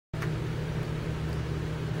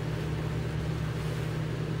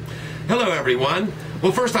Hello everyone.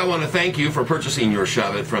 Well, first I want to thank you for purchasing your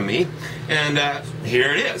shove-it from me. And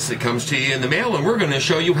here it is. It comes to you in the mail, and we're going to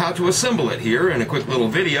show you how to assemble it here in a quick little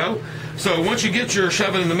video. So once you get your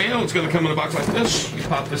shove-it in the mail, it's going to come in a box like this. You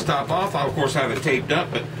pop this top off. I'll of course have it taped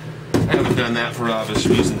up, but I haven't done that for obvious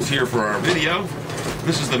reasons here for our video.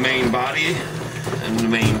 This is the main body and the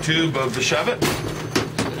main tube of the shove-it.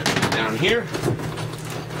 Down here,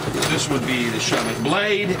 this would be the shove-it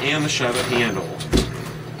blade and the shove-it handle.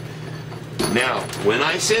 Now, when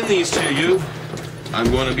I send these to you,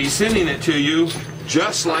 I'm going to be sending it to you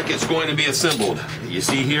just like it's going to be assembled. You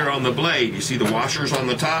see here on the blade, you see the washers on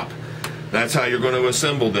the top? That's how you're going to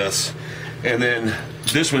assemble this. And then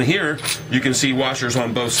this one here, you can see washers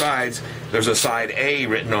on both sides. There's a side A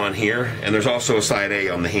written on here, and there's also a side A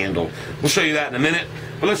on the handle. We'll show you that in a minute.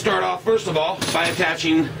 But let's start off, first of all, by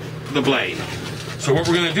attaching the blade. So what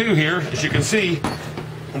we're going to do here, as you can see,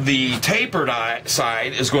 the tapered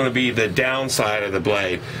side is going to be the down side of the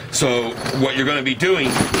blade. So what you're going to be doing,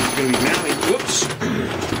 you're going to be mounting, whoops,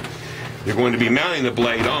 you're going to be mounting the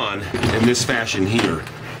blade on in this fashion here,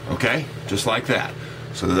 okay? Just like that.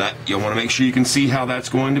 So that you'll want to make sure you can see how that's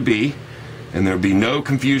going to be, and there'll be no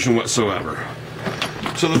confusion whatsoever.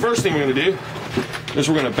 So the first thing we're going to do is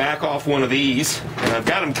we're going to back off one of these, and I've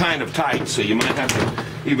got them kind of tight, so you might have to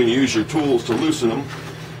even use your tools to loosen them.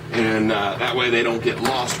 And that way they don't get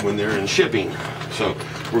lost when they're in shipping. So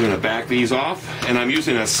we're going to back these off, and I'm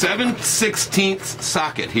using a 7/16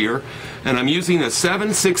 socket here, and I'm using a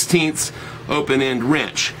 7/16 open-end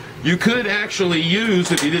wrench. You could actually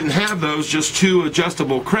use, if you didn't have those, just two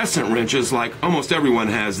adjustable crescent wrenches like almost everyone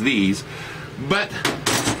has these. But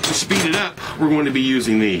to speed it up, we're going to be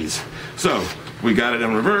using these. So we got it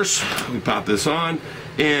in reverse, we pop this on,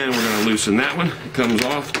 and we're going to loosen that one. It comes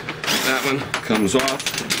off, that one comes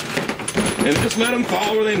off. And just let them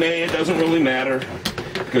fall where they may. It doesn't really matter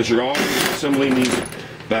because you're all assembling these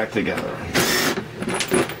back together.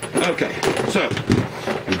 Okay, so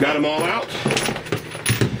we've got them all out.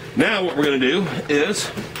 Now what we're going to do is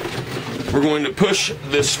we're going to push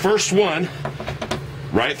this first one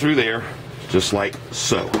right through there, just like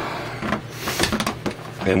so.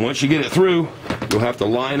 And once you get it through, you'll have to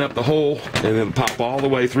line up the hole and then pop all the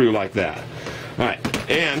way through like that. All right,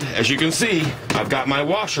 and as you can see, I've got my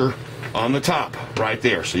washer on the top right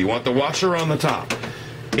there. So you want the washer on the top.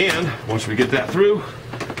 And once we get that through,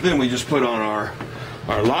 then we just put on our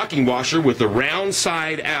locking washer with the round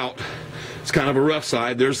side out. It's kind of a rough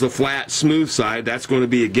side. There's the flat, smooth side. That's going to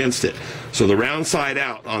be against it. So the round side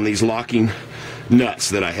out on these locking nuts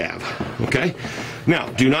that I have. Okay? Now,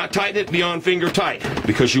 do not tighten it beyond finger tight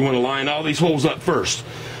because you want to line all these holes up first.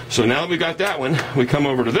 So now that we got that one, we come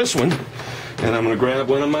over to this one, and I'm going to grab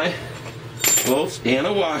one of my bolts and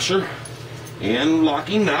a washer and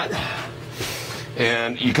locking nut,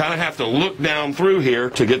 and you kind of have to look down through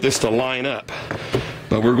here to get this to line up,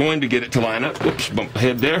 but we're going to get it to line up. Whoops, bump my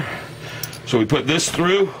head there. So we put this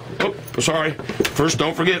through. Oh, sorry. First,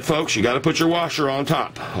 don't forget, folks, you got to put your washer on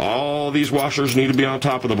top. All these washers need to be on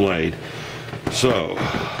top of the blade. So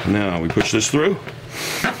now we push this through,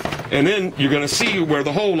 and then you're going to see where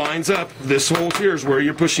the hole lines up. This hole here is where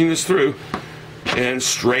you're pushing this through, and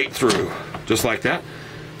straight through, just like that.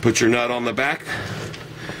 Put your nut on the back.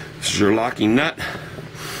 This is your locking nut.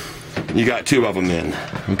 You got two of them in,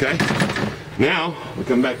 okay? Now, we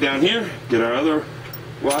come back down here, get our other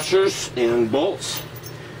washers and bolts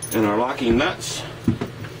and our locking nuts.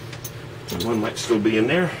 One might still be in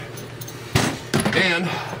there. And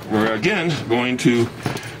we're again going to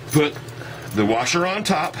put the washer on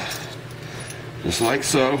top, just like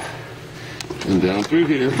so, and down through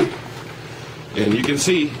here. And you can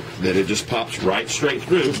see that it just pops right straight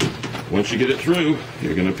through. Once you get it through,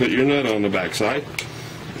 you're going to put your nut on the back side.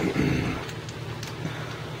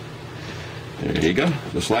 There you go,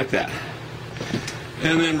 just like that.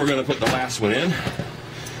 And then we're going to put the last one in.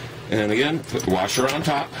 And again, put the washer on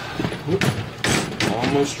top. Whoop.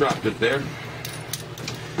 Almost dropped it there.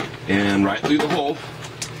 And right through the hole.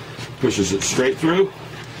 Pushes it straight through.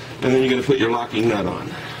 And then you're going to put your locking nut on.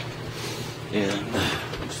 And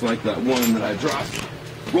looks like that one that I dropped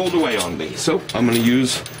rolled away on me. So I'm going to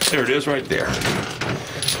use, there it is right there.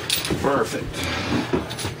 Perfect.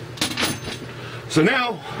 So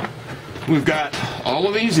now we've got all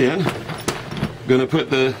of these in. Going to put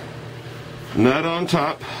the nut on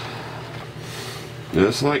top,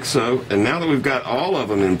 just like so. And now that we've got all of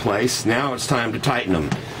them in place, now it's time to tighten them.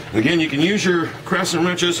 And again, you can use your crescent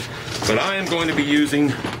wrenches, but I am going to be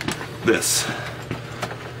using this.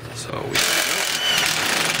 So we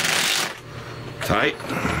tight,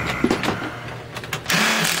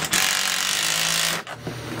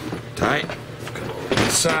 tight, go over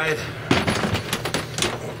this side,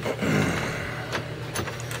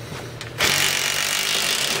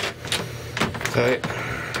 Tight.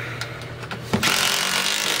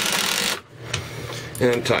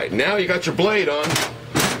 And tight. Now you got your blade on.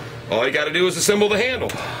 All you got to do is assemble the handle.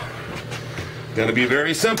 Going to be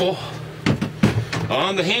very simple.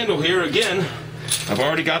 On the handle here again, I've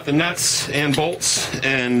already got the nuts and bolts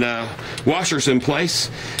and washers in place,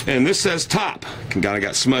 and this says top. Kind of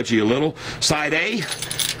got smudgy a little. Side A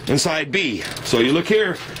and side B. So you look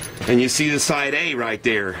here and you see the side A right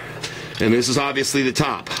there, and this is obviously the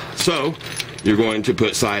top. So you're going to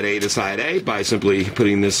put side A to side A by simply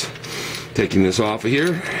taking this off of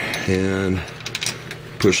here and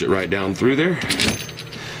push it right down through there.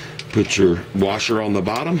 Put your washer on the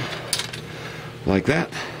bottom like that,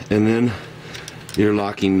 and then you're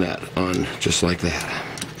locking that on just like that.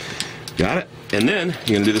 Got it? And then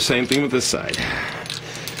you're going to do the same thing with this side.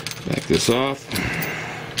 Back this off.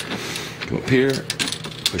 Come up here.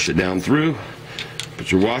 Push it down through.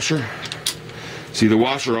 Put your washer. See the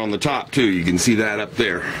washer on the top too. You can see that up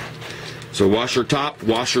there. So washer top,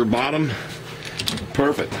 washer bottom.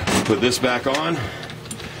 Perfect. Put this back on,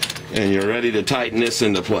 and you're ready to tighten this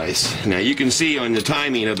into place. Now you can see on the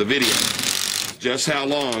timing of the video just how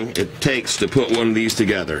long it takes to put one of these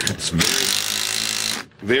together. It's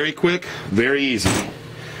very quick, very easy.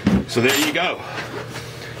 So there you go.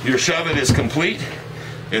 Your shove-it is complete.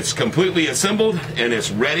 It's completely assembled, and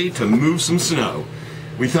it's ready to move some snow.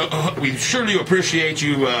 We surely appreciate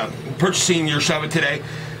you purchasing your shove-it today.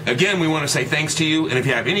 Again, we want to say thanks to you, and if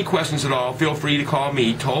you have any questions at all, feel free to call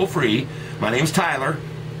me toll-free. My name's Tyler,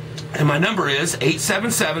 and my number is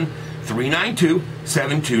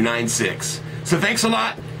 877-392-7296. So thanks a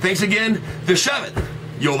lot. Thanks again. The shove-it.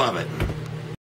 You'll love it.